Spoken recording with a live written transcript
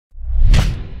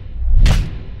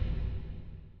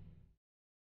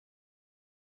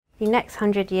The next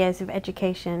 100 years of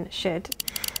education should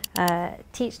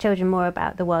teach children more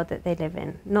about the world that they live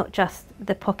in, not just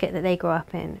the pocket that they grow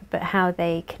up in, but how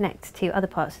they connect to other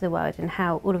parts of the world, and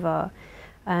how all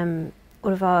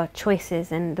of our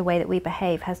choices and the way that we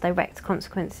behave has direct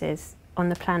consequences on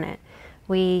the planet.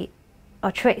 We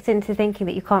are tricked into thinking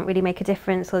that you can't really make a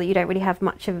difference, or that you don't really have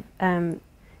much of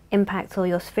impact, or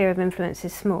your sphere of influence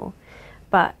is small.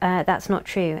 But that's not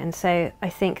true, and so I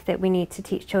think that we need to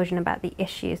teach children about the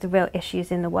issues, the real issues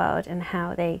in the world, and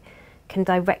how they can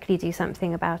directly do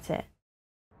something about it.